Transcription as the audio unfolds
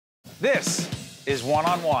This is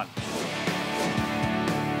One-on-One.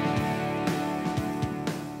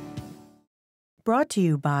 Brought to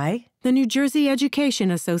you by the New Jersey Education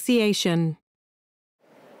Association.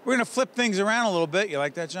 We're going to flip things around a little bit. You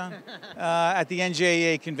like that, John? At the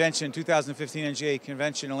NJEA convention, 2015 NJEA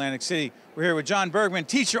convention in Atlantic City. We're here with Jon Bergmann,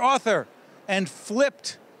 teacher, author, and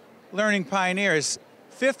flipped learning pioneer. His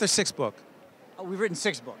fifth or sixth book? Oh, we've written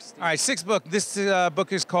 6 books. All right, sixth book. This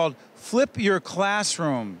book is called Flip Your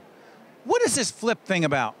Classroom. What is this flip thing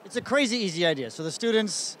about? It's a crazy easy idea. So the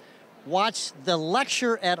students watch the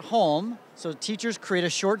lecture at home. So teachers create a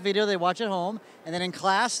short video they watch at home, and then in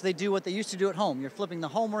class they do what they used to do at home. You're flipping the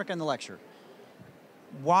homework and the lecture.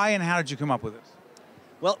 Why and how did you come up with this?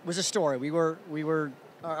 Well, it was a story.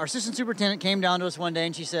 Our assistant superintendent came down to us one day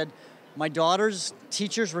and she said, my daughter's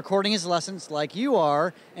teacher's recording his lessons like you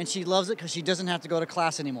are, and she loves it because she doesn't have to go to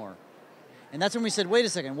class anymore. And that's when we said, wait a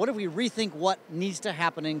second, what if we rethink what needs to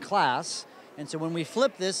happen in class? And so when we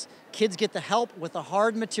flip this, kids get the help with the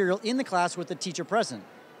hard material in the class with the teacher present.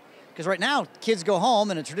 Because right now, kids go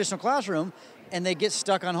home in a traditional classroom and they get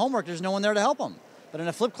stuck on homework. There's no one there to help them. But in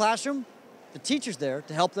a flipped classroom, the teacher's there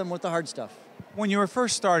to help them with the hard stuff. When you were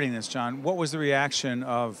first starting this, John, what was the reaction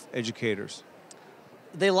of educators?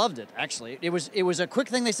 They loved it, actually. It was a quick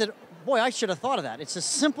thing. They said, boy, I should have thought of that. It's a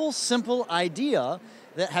simple idea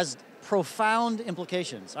that has profound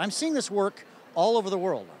implications. I'm seeing this work all over the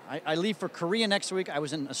world. I leave for Korea next week. I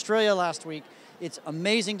was in Australia last week. It's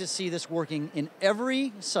amazing to see this working in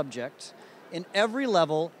every subject, in every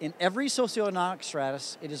level, in every socioeconomic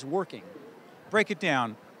stratus. It is working. Break it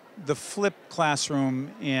down, the flipped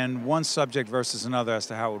classroom in one subject versus another as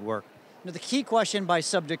to how it would work. Now, the key question by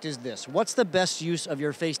subject is this: what's the best use of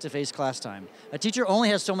your face-to-face class time? A teacher only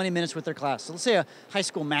has so many minutes with their class. So let's say a high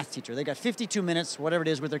school math teacher, they got 52 minutes, whatever it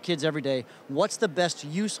is, with their kids every day. What's the best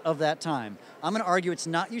use of that time? I'm going to argue it's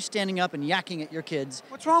not you standing up and yakking at your kids.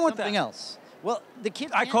 What's wrong with something that? else. Well, the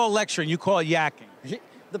kids I call it lecturing, you call it yakking.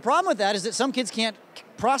 The problem with that is that some kids can't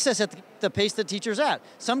process at the pace that teacher's at.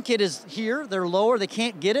 Some kid is here, they're lower, they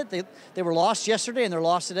can't get it. They were lost yesterday and they're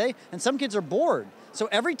lost today. And some kids are bored. So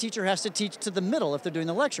every teacher has to teach to the middle if they're doing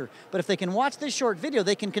the lecture. But if they can watch this short video,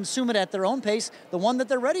 they can consume it at their own pace, the one that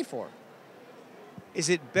they're ready for. Is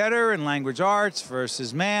it better in language arts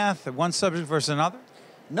versus math, one subject versus another?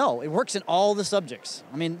 No, it works in all the subjects.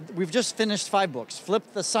 I mean, we've just finished 5 books. Flip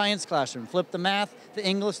the science classroom, flip the math, the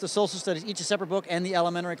English, the social studies, each a separate book, and the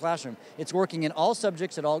elementary classroom. It's working in all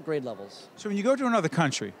subjects at all grade levels. So when you go to another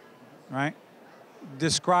country, right,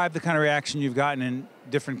 describe the kind of reaction you've gotten in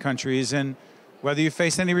different countries and whether you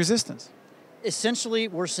faced any resistance. Essentially,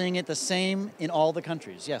 we're seeing it the same in all the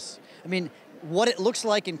countries, yes. I mean, what it looks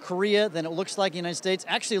like in Korea than it looks like in the United States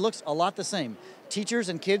actually looks a lot the same. Teachers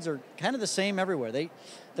and kids are kind of the same everywhere.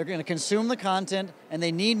 They're going to consume the content and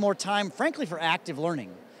they need more time, frankly, for active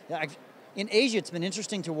learning. In Asia, it's been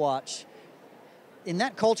interesting to watch. In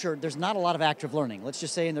that culture, there's not a lot of active learning. Let's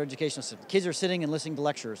just say in their educational system. Kids are sitting and listening to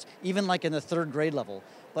lectures, even like in the 3rd grade level.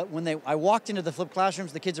 But when I walked into the flipped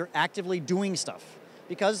classrooms, the kids are actively doing stuff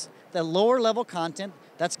because the lower level content,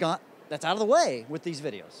 that's out of the way with these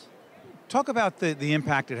videos. Talk about the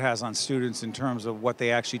impact it has on students in terms of what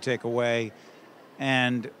they actually take away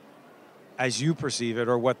and as you perceive it,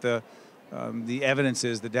 or what the evidence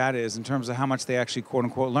is, the data is, in terms of how much they actually quote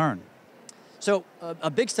unquote learn. So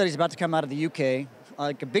a big study is about to come out of the UK,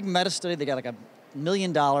 like a big meta study. They got like $1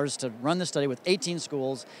 million to run the study with 18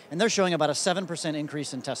 schools, and they're showing about a 7%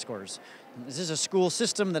 increase in test scores. This is a school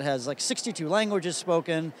system that has like 62 languages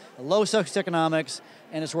spoken, low socioeconomics,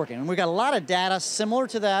 and it's working. And we've got a lot of data similar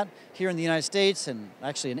to that here in the United States and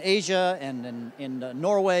actually in Asia and in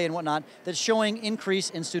Norway and whatnot that's showing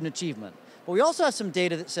increase in student achievement. But we also have some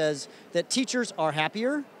data that says that teachers are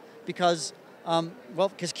happier because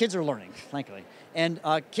kids are learning, frankly. And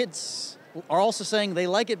kids are also saying they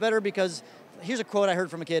like it better because, here's a quote I heard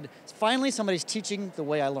from a kid, finally somebody's teaching the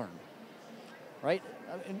way I learn, right?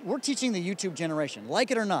 We're teaching the YouTube generation, like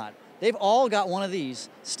it or not. They've all got one of these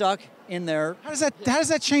stuck in their... How does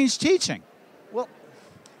that change teaching? Well,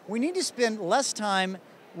 we need to spend less time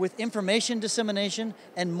with information dissemination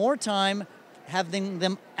and more time having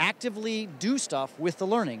them actively do stuff with the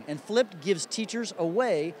learning. And Flipped gives teachers a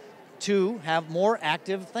way to have more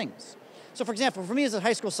active things. So for example, for me as a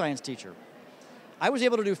high school science teacher, I was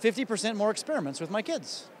able to do 50% more experiments with my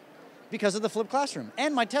kids because of the flipped classroom.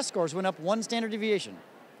 And my test scores went up 1 standard deviation.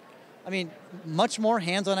 I mean, much more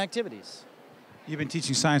hands-on activities. You've been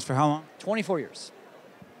teaching science for how long? 24 years.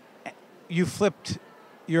 You flipped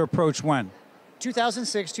your approach when?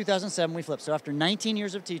 2006, 2007, we flipped. So after 19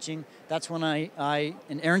 years of teaching, that's when I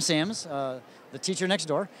and Aaron Sams, the teacher next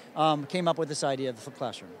door, came up with this idea of the flipped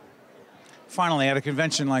classroom. Finally, at a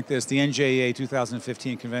convention like this, the NJEA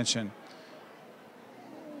 2015 convention,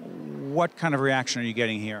 what kind of reaction are you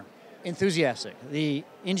getting here? Enthusiastic. The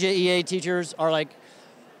NJEA teachers are like,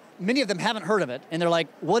 many of them haven't heard of it, and they're like,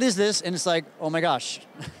 what is this? And it's like, oh my gosh,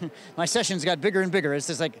 my sessions got bigger and bigger. It's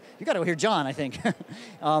just like, you got to hear Jon, I think.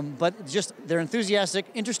 But just, they're enthusiastic,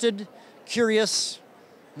 interested, curious,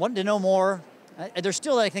 wanting to know more. There's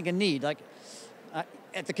still, I think, a need. Like,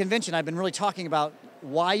 at the convention, I've been really talking about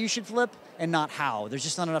why you should flip and not how. There's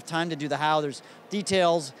just not enough time to do the how. There's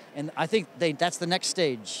details, and I think that's the next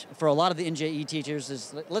stage for a lot of the NJE teachers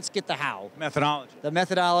is let's get the how. Methodology. The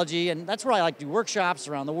methodology, and that's where I like to do workshops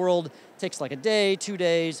around the world. It takes like a day, 2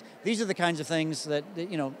 days. These are the kinds of things that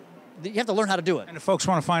you know, you have to learn how to do it. And if folks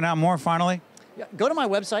want to find out more, finally? Yeah, go to my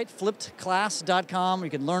website, flippedclass.com. You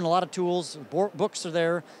can learn a lot of tools. Books are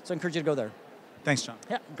there, so I encourage you to go there. Thanks, Jon.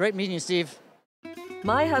 Yeah, great meeting you, Steve.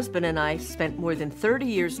 My husband and I spent more than 30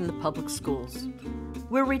 years in the public schools.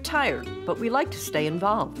 We're retired, but we like to stay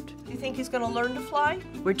involved. Do you think he's going to learn to fly?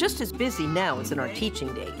 We're just as busy now as in our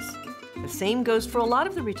teaching days. The same goes for a lot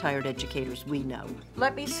of the retired educators we know.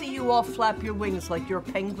 Let me see you all flap your wings like you're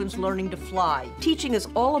penguins learning to fly. Teaching is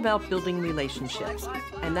all about building relationships,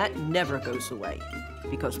 and that never goes away.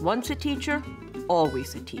 Because once a teacher,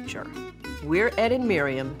 always a teacher. We're Ed and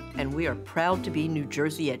Miriam, and we are proud to be New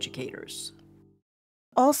Jersey educators.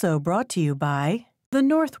 Also brought to you by the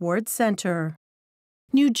Northward Center,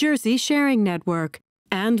 New Jersey Sharing Network,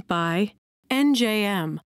 and by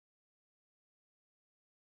NJM,